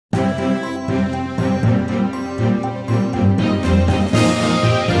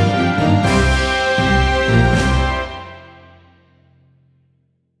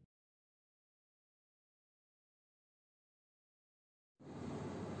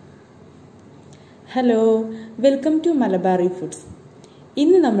Hello, welcome to Malabari foods.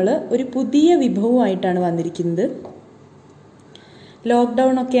 ഇന്ന് നമ്മൾ ഒരു പുതിയ വിഭവമായിട്ടാണ് വന്നിരിക്കുന്നത്.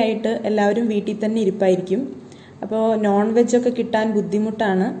 ലോക്ക്ഡൗൺ ഒക്കെ ആയിട്ട് എല്ലാവരും വീട്ടിൽ തന്നെ ഇരിപ്പായിരിക്കും. അപ്പോൾ നോൺ വെജൊക്കെ കിട്ടാൻ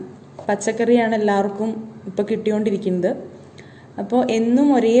ബുദ്ധിമുട്ടാണ്. പച്ചക്കറിയാണ് എല്ലാവർക്കും ഇപ്പോൾ കിട്ടിക്കൊണ്ടിരിക്കുന്നത്. അപ്പോൾ എന്നും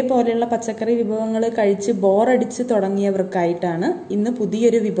ഒരേപോലെയുള്ള പച്ചക്കറി വിഭവങ്ങൾ കഴിച്ച് ബോറടിച്ച് തുടങ്ങിയവർക്കായിട്ടാണ് ഇന്ന്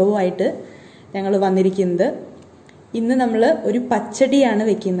പുതിയൊരു വിഭവമായിട്ട് ഞങ്ങൾ വന്നിരിക്കുന്നത്. ഇന്ന് നമ്മൾ ഒരു പച്ചടിയാണ്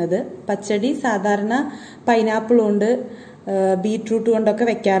വെക്കുന്നത്. പച്ചടി സാധാരണ പൈനാപ്പിൾ കൊണ്ട് ബീട്രൂട്ട് കൊണ്ടൊക്കെ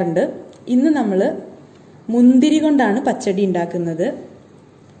വെക്കാറുണ്ട്. ഇന്ന് നമ്മൾ മുന്തിരി കൊണ്ടാണ് പച്ചടി ഉണ്ടാക്കുന്നത്.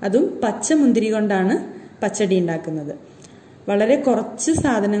 അതും പച്ച മുന്തിരി കൊണ്ടാണ് പച്ചടി ഉണ്ടാക്കുന്നത്. വളരെ കുറച്ച്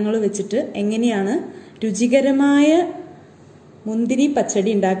സാധനങ്ങൾ വെച്ചിട്ട് എങ്ങനെയാണ് രുചികരമായ മുന്തിരി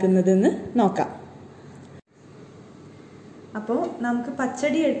പച്ചടി ഉണ്ടാക്കുന്നതെന്ന് നോക്കാം. അപ്പോൾ നമുക്ക്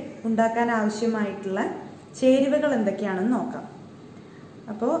പച്ചടി ഉണ്ടാക്കാൻ ആവശ്യമായിട്ടുള്ള ചേരുവകൾ എന്തൊക്കെയാണെന്ന് നോക്കാം.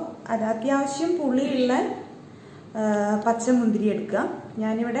 അപ്പോൾ അത് അത്യാവശ്യം പുളിയുള്ള പച്ചമുന്തിരി എടുക്കുക.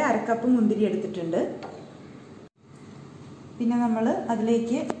 ഞാനിവിടെ 1/2 കപ്പ് മുന്തിരി എടുത്തിട്ടുണ്ട്. പിന്നെ നമ്മൾ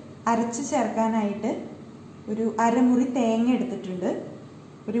അതിലേക്ക് അരച്ച് ചേർക്കാനായിട്ട് ഒരു 1/2 മുറി തേങ്ങ എടുത്തിട്ടുണ്ട്.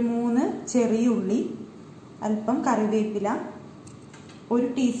 ഒരു 3 ചെറിയ ഉള്ളി, അല്പം കറിവേപ്പില, 1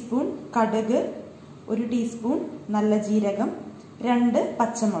 ടീസ്പൂൺ കടുക്, 1 ടീസ്പൂൺ നല്ല ജീരകം, 2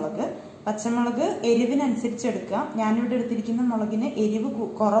 പച്ചമുളക്. പച്ചമുളക് എരിവിനനുസരിച്ച് എടുക്കുക. ഞാനിവിടെ എടുത്തിരിക്കുന്ന മുളകിന് എരിവ്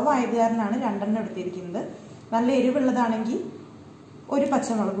കുറവായത് കാരണമാണ് 2 എടുത്തിരിക്കുന്നത്. നല്ല എരിവുള്ളതാണെങ്കിൽ 1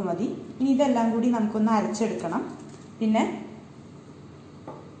 പച്ചമുളക് മതി. ഇനി ഇതെല്ലാം കൂടി നമുക്കൊന്ന് അരച്ചെടുക്കണം. പിന്നെ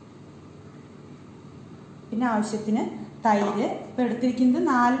ആവശ്യത്തിന് തൈര്. ഇപ്പോൾ എടുത്തിരിക്കുന്നത്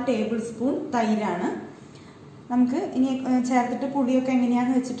 4 ടേബിൾ സ്പൂൺ തൈരാണ്. നമുക്ക് ഇനി ചേർത്തിട്ട് പുളിയൊക്കെ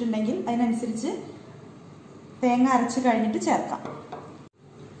എങ്ങനെയാണെന്ന് വെച്ചിട്ടുണ്ടെങ്കിൽ അതിനനുസരിച്ച് തേങ്ങ അരച്ച് കഴിഞ്ഞിട്ട് ചേർക്കാം.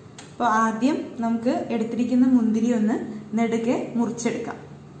 അപ്പോൾ ആദ്യം നമുക്ക് എടുത്തിരിക്കുന്ന മുന്തിരി ഒന്ന് നെടുകെ മുറിച്ചെടുക്കാം.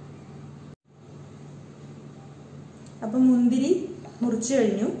 അപ്പം മുന്തിരി മുറിച്ചു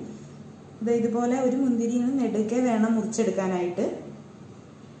കഴിഞ്ഞു. ഇതുപോലെ ഒരു മുന്തിരി നെടുകെ വേണം മുറിച്ചെടുക്കാനായിട്ട്.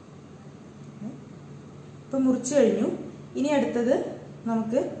 ഇപ്പം മുറിച്ചു കഴിഞ്ഞു. ഇനി അടുത്തത്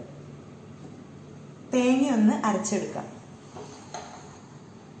നമുക്ക് തേങ്ങ ഒന്ന് അരച്ചെടുക്കാം.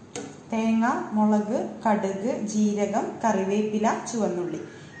 തേങ്ങ, മുളക്, കടുക്, ജീരകം, കറിവേപ്പില, ചുവന്നുള്ളി,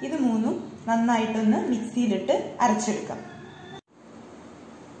 ഇത് 3 നന്നായിട്ടൊന്ന് മിക്സിയിലിട്ട് അരച്ചെടുക്കാം.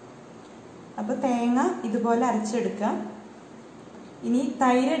 അപ്പോൾ തേങ്ങ ഇതുപോലെ അരച്ചെടുക്കാം. ഇനി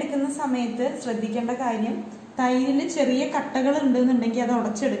തൈര് എടുക്കുന്ന സമയത്ത് ശ്രദ്ധിക്കേണ്ട കാര്യം, തൈരിൽ ചെറിയ കട്ടകൾ ഉണ്ടെന്നുണ്ടെങ്കിൽ അത്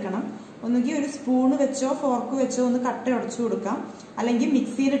ഉടച്ചെടുക്കണം. ഒന്നുകിൽ ഒരു സ്പൂണ് വെച്ചോ ഫോർക്ക് വെച്ചോ ഒന്ന് കട്ട ഉടച്ചു കൊടുക്കാം. അല്ലെങ്കിൽ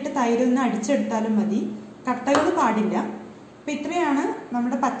മിക്സിയിലിട്ട് തൈരൊന്ന് അടിച്ചെടുത്താലും മതി. കട്ടകൾ പാടില്ല. അപ്പം ഇത്രയാണ്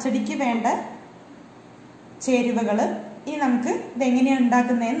നമ്മുടെ പച്ചടിക്ക് വേണ്ട ചേരുവകൾ. ഇനി നമുക്ക് ഇതെങ്ങനെയാണ്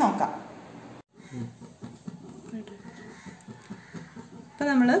ഉണ്ടാക്കുന്നതെന്ന് നോക്കാം. ഇപ്പം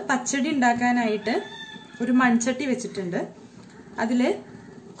നമ്മൾ പച്ചടി ഉണ്ടാക്കാനായിട്ട് ഒരു മൺചട്ടി വെച്ചിട്ടുണ്ട്. അതിൽ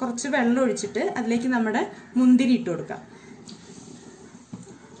കുറച്ച് വെള്ളം ഒഴിച്ചിട്ട് അതിലേക്ക് നമ്മുടെ മുന്തിരി ഇട്ട് കൊടുക്കാം.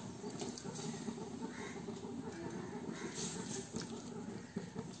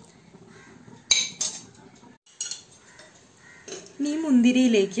 ഈ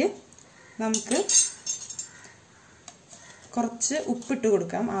മുന്തിരിയിലേക്ക് നമുക്ക് കുറച്ച് ഉപ്പിട്ട്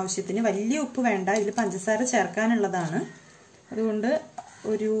കൊടുക്കാം ആവശ്യത്തിന്. വലിയ ഉപ്പ് വേണ്ട, ഇതിൽ പഞ്ചസാര ചേർക്കാനുള്ളതാണ്. അതുകൊണ്ട്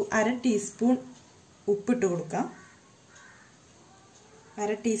ഒരു 1/2 ടീസ്പൂൺ ഉപ്പിട്ട് കൊടുക്കാം.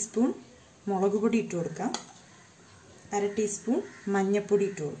 1/2 ടീസ്പൂൺ മുളക് പൊടി ഇട്ട് കൊടുക്കാം. 1/2 ടീസ്പൂൺ മഞ്ഞൾപ്പൊടി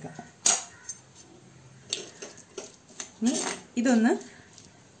ഇട്ട് കൊടുക്കാം. ഇനി ഇതൊന്ന്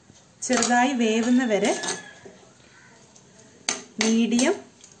ചെറുതായി വേവുന്ന വരെ മീഡിയം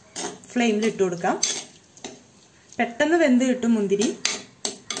ഫ്ലെയിമിൽ ഇട്ട് കൊടുക്കാം. പെട്ടെന്ന് വെന്ത് കിട്ടും മുന്തിരി.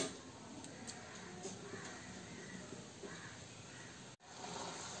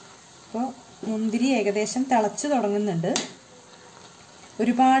 അപ്പോൾ മുന്തിരി ഏകദേശം തിളച്ച് തുടങ്ങുന്നുണ്ട്.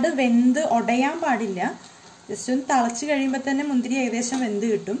 ഒരുപാട് വെന്ത് ഉടയാൻ പാടില്ല. ജസ്റ്റ് ഒന്ന് തിളച്ച് കഴിയുമ്പോൾ തന്നെ മുന്തിരി ഏകദേശം വെന്ത്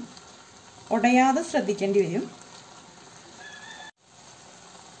കിട്ടും. ഉടയാതെ ശ്രദ്ധിക്കേണ്ടി വരും.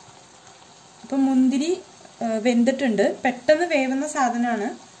 അപ്പം മുന്തിരി വെന്തിട്ടുണ്ട്. പെട്ടെന്ന് വേവുന്ന സാധനമാണ്.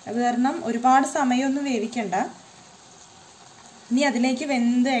 അത് കാരണം ഒരുപാട് സമയമൊന്നും വേവിക്കണ്ട. ഇനി അതിലേക്ക്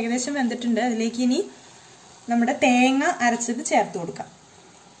ഏകദേശം വെന്തിട്ടുണ്ട്. അതിലേക്ക് ഇനി നമ്മുടെ തേങ്ങ അരച്ചത് ചേർത്ത് കൊടുക്കാം.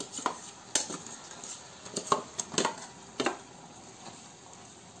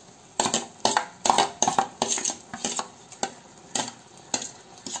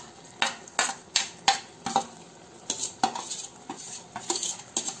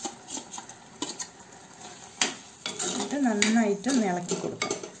 എന്നിട്ട് നന്നായിട്ട് ഇളക്കി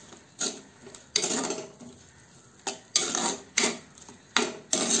കൊടുക്കാം.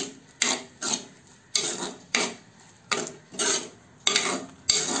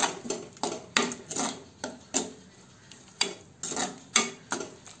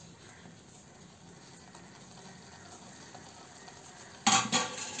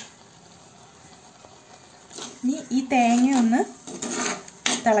 ഈ തേങ്ങ ഒന്ന്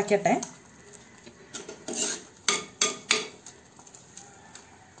തിളക്കട്ടെ.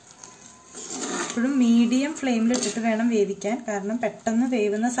 എപ്പോഴും മീഡിയം ഫ്ലെയിമിലിട്ടിട്ട് വേണം വേവിക്കാൻ, കാരണം പെട്ടെന്ന്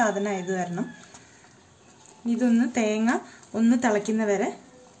വേവുന്ന സാധനമായത് കാരണം. ഇതൊന്ന് തേങ്ങ ഒന്ന് തിളയ്ക്കുന്ന വരെ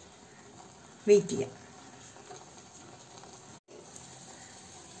വെയിറ്റ് ചെയ്യാം.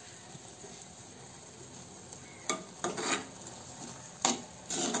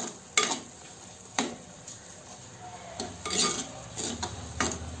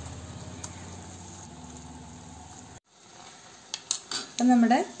 അപ്പം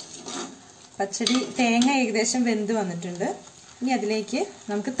നമ്മുടെ പച്ചടി തേങ്ങ ഏകദേശം വെന്ത് വന്നിട്ടുണ്ട്. ഇനി അതിലേക്ക്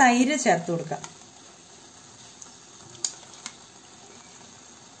നമുക്ക് തൈര് ചേർത്ത് കൊടുക്കാം.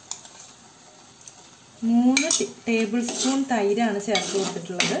 മൂന്ന് ടേബിൾ സ്പൂൺ തൈരാണ് ചേർത്ത്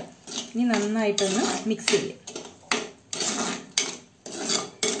കൊടുത്തിട്ടുള്ളത്. ഇനി നന്നായിട്ടൊന്ന് മിക്സ് ചെയ്യാം.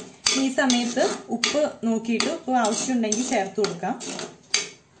 ഈ സമയത്ത് ഉപ്പ് നോക്കിയിട്ട് ഉപ്പ് ആവശ്യമുണ്ടെങ്കിൽ ചേർത്ത് കൊടുക്കാം.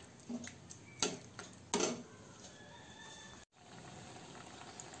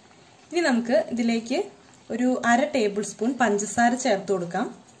 ഇനി നമുക്ക് ഇതിലേക്ക് ഒരു 1/2 ടേബിൾ സ്പൂൺ പഞ്ചസാര ചേർത്ത് കൊടുക്കാം.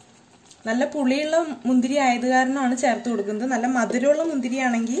 നല്ല പുളിയുള്ള മുന്തിരി ആയത് കാരണമാണ് ചേർത്ത് കൊടുക്കുന്നത്. നല്ല മധുരമുള്ള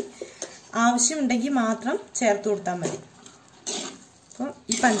മുന്തിരിയാണെങ്കിൽ ആവശ്യമുണ്ടെങ്കിൽ മാത്രം ചേർത്ത് കൊടുത്താൽ മതി. അപ്പോൾ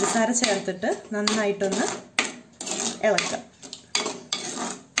ഈ പഞ്ചസാര ചേർത്തിട്ട് നന്നായിട്ടൊന്ന് ഇളക്കാം.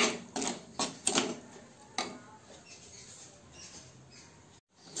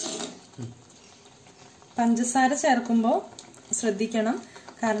 പഞ്ചസാര ചേർക്കുമ്പോൾ ശ്രദ്ധിക്കണം,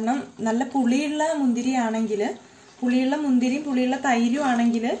 കാരണം നല്ല പുളിയുള്ള മുന്തിരിയാണെങ്കിൽ, പുളിയുള്ള മുന്തിരിയും പുളിയുള്ള തൈരും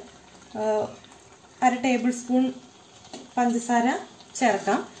ആണെങ്കിൽ 1/2 ടേബിൾ സ്പൂൺ പഞ്ചസാര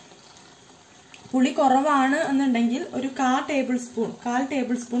ചേർക്കാം. പുളി കുറവാണ് എന്നുണ്ടെങ്കിൽ ഒരു 1/4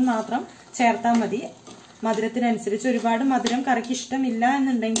 ടേബിൾ സ്പൂൺ മാത്രം ചേർത്താൽ മതി. മധുരത്തിനനുസരിച്ച്, ഒരുപാട് മധുരം കറിക്ക് ഇഷ്ടമില്ല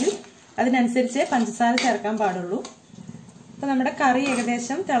എന്നുണ്ടെങ്കിൽ അതിനനുസരിച്ച് പഞ്ചസാര ചേർക്കാൻ പാടുള്ളൂ. അപ്പോൾ നമ്മുടെ കറി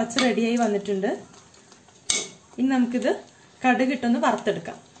ഏകദേശം തിളച്ച് റെഡിയായി വന്നിട്ടുണ്ട്. ഇനി നമുക്കിത് കടുകിട്ടൊന്ന്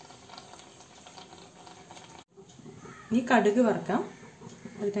വറുത്തെടുക്കാം. ഇനി കടുക് വറുക്കാം.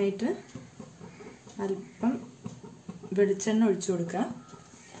 അതിനായിട്ട് അല്പം വെളിച്ചെണ്ണ ഒഴിച്ചു കൊടുക്കാം.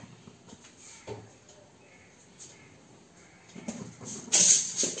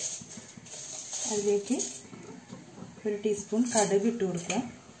 അതിലേക്ക് 1 ടീസ്പൂൺ കടുക് ഇട്ട് കൊടുക്കാം.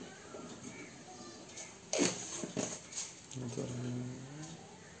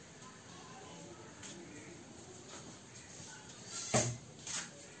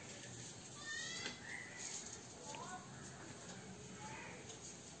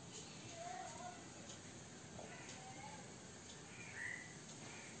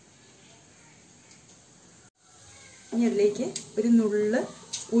 ഇനി അതിലേക്ക് ഒരു നുള്ള്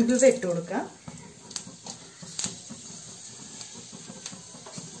ഉലുവ ഇട്ട് കൊടുക്കാം.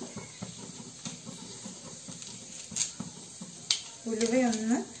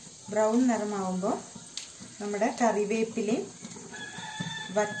 ഉലുവയൊന്ന് ബ്രൗൺ നിറമാവുമ്പോൾ നമ്മുടെ കറിവേപ്പിലയും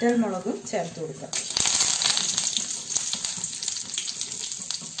വറ്റൽ മുളകും ചേർത്ത് കൊടുക്കാം.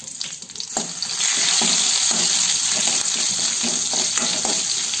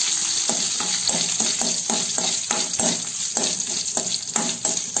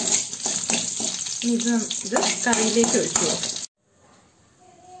 ഇത് കറിയിലേക്ക് ഒഴിച്ചു കൊടുക്കാം.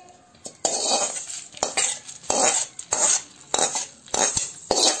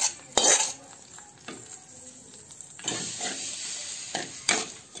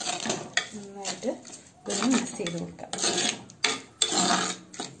 നന്നായിട്ട് ഇതൊന്ന് മിക്സ് ചെയ്ത് കൊടുക്കാം.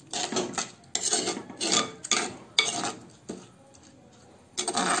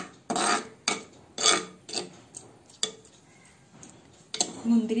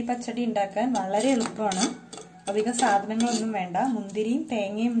 മുന്തിരി പച്ചടി ഉണ്ടാക്കാൻ വളരെ എളുപ്പമാണ്. അധികം സാധനങ്ങളൊന്നും വേണ്ട. മുന്തിരിയും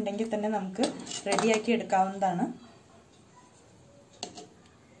തേങ്ങയും ഉണ്ടെങ്കിൽ തന്നെ നമുക്ക് റെഡിയാക്കി എടുക്കാവുന്നതാണ്.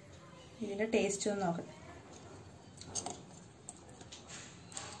 ഇതിൻ്റെ ടേസ്റ്റ് ഒന്ന് നോക്കട്ടെ.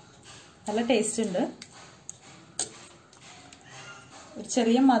 നല്ല ടേസ്റ്റ് ഉണ്ട്. ഒരു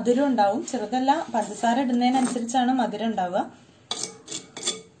ചെറിയ മധുരം ഉണ്ടാവും. ചെറുതല്ല, പഞ്ചസാര ഇടുന്നതിനനുസരിച്ചാണ് മധുരം ഉണ്ടാവുക.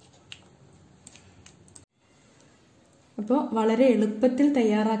 അപ്പോൾ വളരെ എളുപ്പത്തിൽ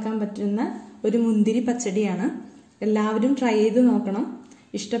തയ്യാറാക്കാൻ പറ്റുന്ന ഒരു മുന്തിരി പച്ചടിയാണ്. എല്ലാവരും ട്രൈ ചെയ്ത് നോക്കണം.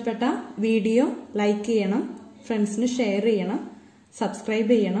 ഇഷ്ടപ്പെട്ട വീഡിയോ ലൈക്ക് ചെയ്യണം, ഫ്രണ്ട്സിന് ഷെയർ ചെയ്യണം,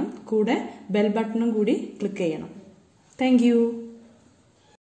 സബ്സ്ക്രൈബ് ചെയ്യണം, കൂടെ ബെൽ ബട്ടണും കൂടി ക്ലിക്ക് ചെയ്യണം. Thank you.